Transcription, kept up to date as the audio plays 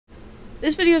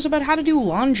This video is about how to do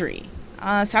laundry.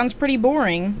 Sounds pretty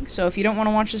boring, so if you don't want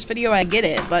to watch this video, I get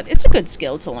it, but it's a good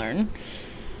skill to learn.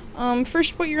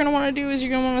 First, what you're going to want to do is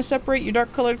you're going to want to separate your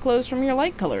dark-colored clothes from your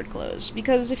light-colored clothes,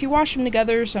 because if you wash them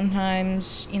together,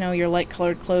 sometimes, you know, your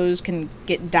light-colored clothes can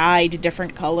get dyed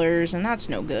different colors, and that's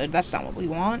no good. That's not what we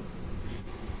want.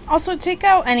 Also, take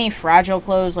out any fragile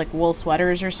clothes, like wool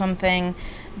sweaters or something.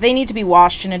 They need to be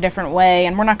washed in a different way,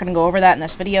 and we're not going to go over that in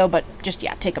this video, but just,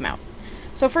 yeah, take them out.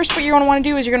 So first, what you're going to want to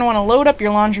do is you're going to want to load up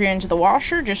your laundry into the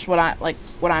washer, just what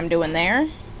I'm doing there.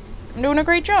 I'm doing a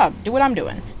great job. Do what I'm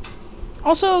doing.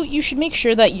 Also, you should make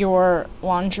sure that your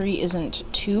laundry isn't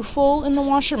too full in the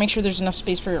washer. Make sure there's enough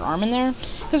space for your arm in there,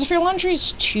 because if your laundry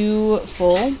is too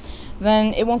full,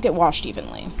 then it won't get washed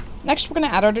evenly. Next, we're going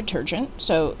to add our detergent.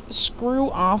 So screw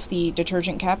off the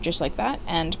detergent cap just like that,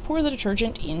 and pour the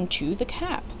detergent into the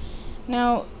cap.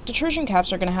 Now, detergent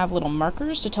caps are going to have little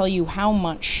markers to tell you how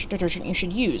much detergent you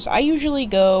should use. I usually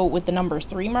go with the number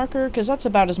 3 marker, because that's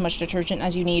about as much detergent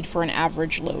as you need for an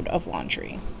average load of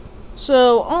laundry.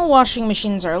 So, all washing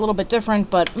machines are a little bit different,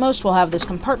 but most will have this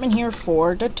compartment here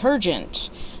for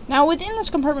detergent. Now, within this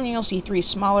compartment, you'll see 3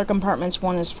 smaller compartments.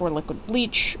 One is for liquid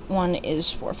bleach, one is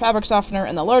for fabric softener,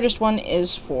 and the largest one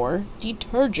is for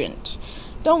detergent.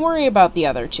 Don't worry about the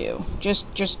other 2.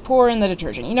 Just pour in the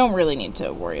detergent. You don't really need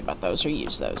to worry about those or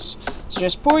use those. So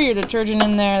just pour your detergent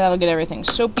in there. That'll get everything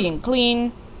soapy and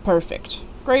clean. Perfect.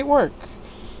 Great work.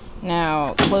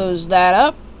 Now, close that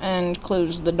up and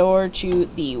close the door to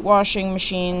the washing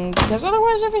machine, because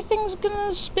otherwise everything's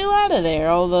gonna spill out of there.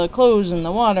 All the clothes and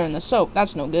the water and the soap.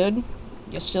 That's no good,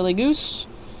 you silly goose.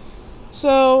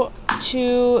 So,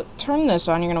 to turn this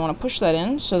on, you're gonna want to push that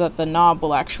in so that the knob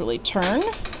will actually turn.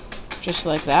 Just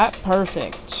like that.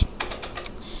 Perfect.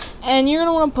 And you're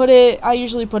gonna want to put it, I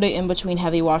usually put it in between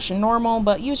heavy wash and normal,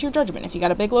 but use your judgment. If you got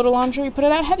a big load of laundry, put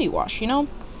it at heavy wash, you know?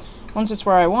 Once it's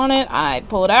where I want it, I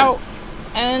pull it out,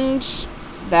 and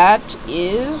that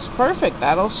is perfect.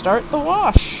 That'll start the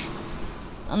wash.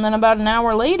 And then about an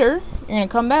hour later, you're going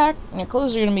to come back, and your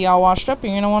clothes are going to be all washed up,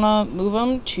 and you're going to want to move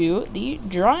them to the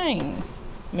drying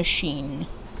machine,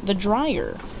 the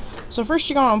dryer. So first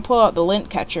you're going to pull out the lint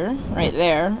catcher, right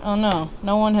there. Oh no,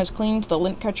 no one has cleaned the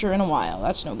lint catcher in a while.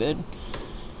 That's no good.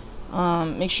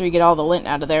 Make sure you get all the lint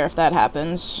out of there if that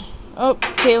happens. Oh,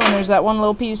 Kailin, there's that one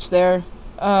little piece there.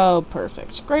 Oh,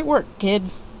 perfect. Great work, kid.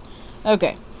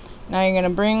 Okay. Now you're going to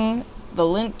bring the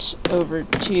lint over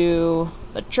to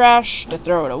the trash to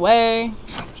throw it away,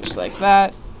 just like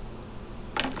that.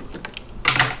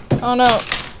 Oh no,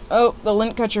 oh, the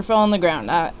lint catcher fell on the ground.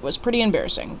 That was pretty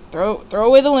embarrassing. Throw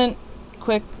away the lint.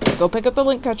 Quick, go pick up the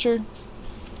lint catcher.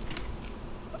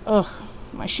 Ugh,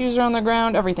 my shoes are on the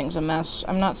ground. Everything's a mess.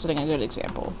 I'm not setting a good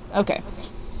example. Okay,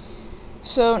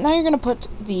 so now you're going to put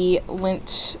the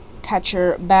lint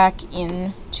catcher back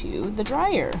into the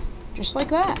dryer, just like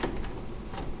that.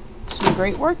 Some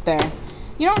great work there.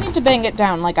 You don't need to bang it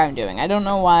down like I'm doing. I don't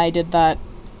know why I did that.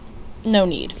 No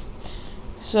need.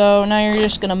 So now you're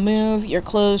just going to move your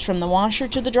clothes from the washer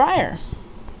to the dryer.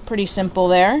 Pretty simple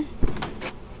there.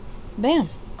 Bam.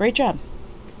 Great job.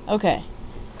 Okay.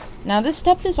 Now this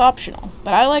step is optional,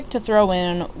 but I like to throw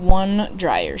in one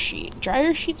dryer sheet.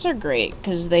 Dryer sheets are great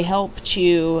because they help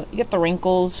to get the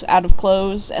wrinkles out of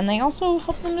clothes, and they also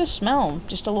help them to smell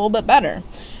just a little bit better.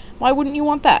 Why wouldn't you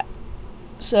want that?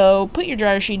 So put your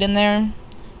dryer sheet in there.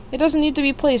 It doesn't need to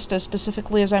be placed as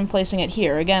specifically as I'm placing it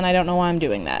here. Again, I don't know why I'm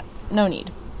doing that. No need.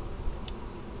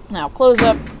 Now close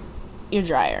up your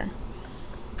dryer.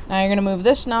 Now you're going to move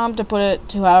this knob to put it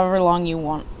to however long you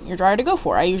want your dryer to go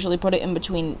for. I usually put it in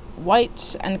between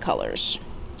whites and colors.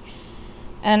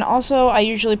 And also, I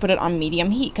usually put it on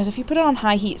medium heat, because if you put it on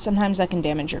high heat, sometimes that can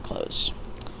damage your clothes.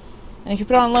 And if you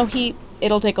put it on low heat,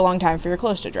 it'll take a long time for your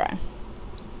clothes to dry.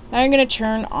 Now you're going to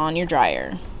turn on your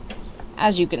dryer.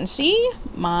 As you can see,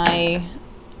 my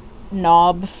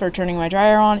knob for turning my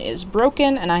dryer on is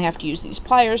broken, and I have to use these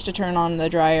pliers to turn on the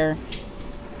dryer.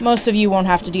 Most of you won't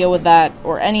have to deal with that,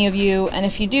 or any of you, and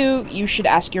if you do, you should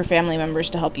ask your family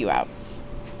members to help you out.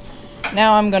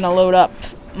 Now I'm going to load up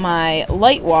my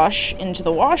light wash into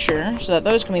the washer so that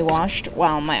those can be washed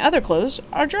while my other clothes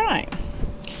are drying.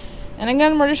 And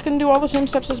again, we're just going to do all the same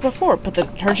steps as before. Put the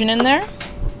detergent in there.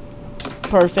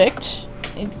 Perfect.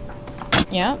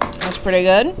 Yeah, that's pretty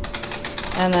good.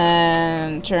 And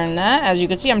then turn that. As you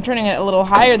can see, I'm turning it a little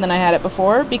higher than I had it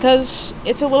before because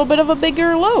it's a little bit of a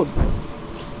bigger load.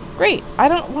 Great. Why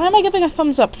am I giving a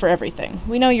thumbs up for everything?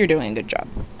 We know you're doing a good job.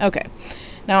 Okay.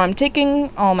 Now I'm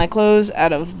taking all my clothes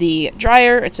out of the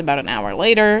dryer. It's about an hour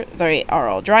later. They are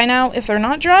all dry now. If they're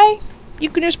not dry, you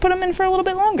can just put them in for a little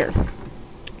bit longer.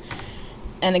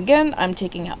 And again, I'm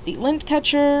taking out the lint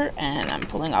catcher, and I'm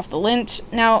pulling off the lint.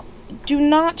 Now, do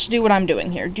not do what I'm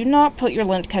doing here. Do not put your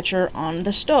lint catcher on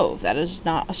the stove. That is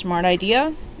not a smart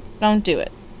idea. Don't do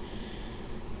it.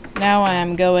 Now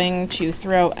I'm going to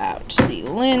throw out the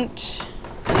lint,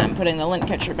 and I'm putting the lint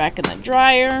catcher back in the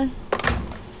dryer,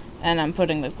 and I'm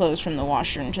putting the clothes from the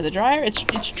washer into the dryer. It's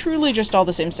truly just all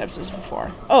the same steps as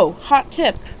before. Oh, hot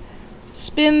tip.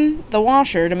 Spin the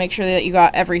washer to make sure that you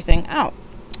got everything out.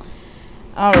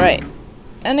 Alright.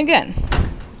 And again,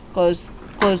 close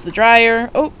the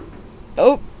dryer.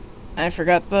 Oh, I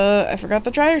forgot the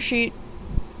dryer sheet.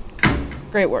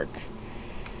 Great work.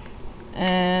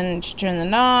 And turn the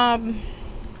knob.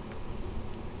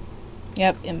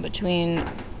 Yep, in between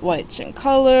whites and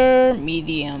color,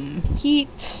 medium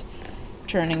heat.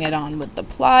 Turning it on with the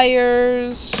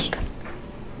pliers.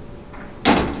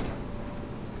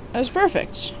 That was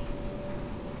perfect.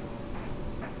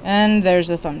 And there's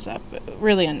the thumbs up.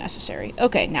 Really unnecessary.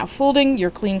 Okay, now folding your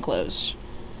clean clothes.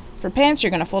 For pants, you're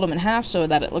going to fold them in half so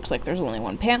that it looks like there's only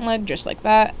one pant leg, just like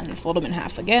that. And fold them in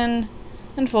half again.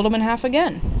 And fold them in half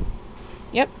again.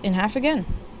 Yep, in half again.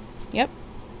 Yep.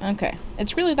 Okay.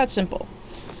 It's really that simple.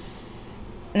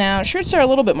 Now, shirts are a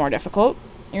little bit more difficult.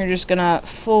 You're just going to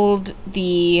fold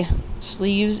the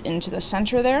sleeves into the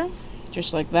center there.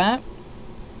 Just like that.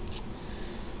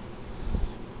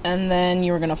 And then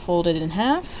you're going to fold it in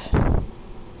half,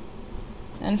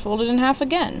 and fold it in half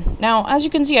again. Now, as you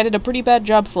can see, I did a pretty bad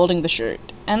job folding the shirt,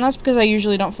 and that's because I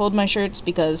usually don't fold my shirts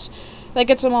because that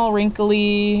gets them all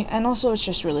wrinkly, and also it's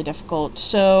just really difficult.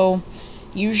 So,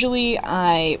 usually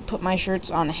I put my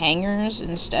shirts on hangers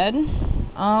instead,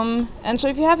 and so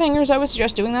if you have hangers, I would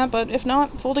suggest doing that, but if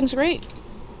not, folding's great.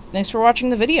 Thanks for watching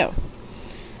the video.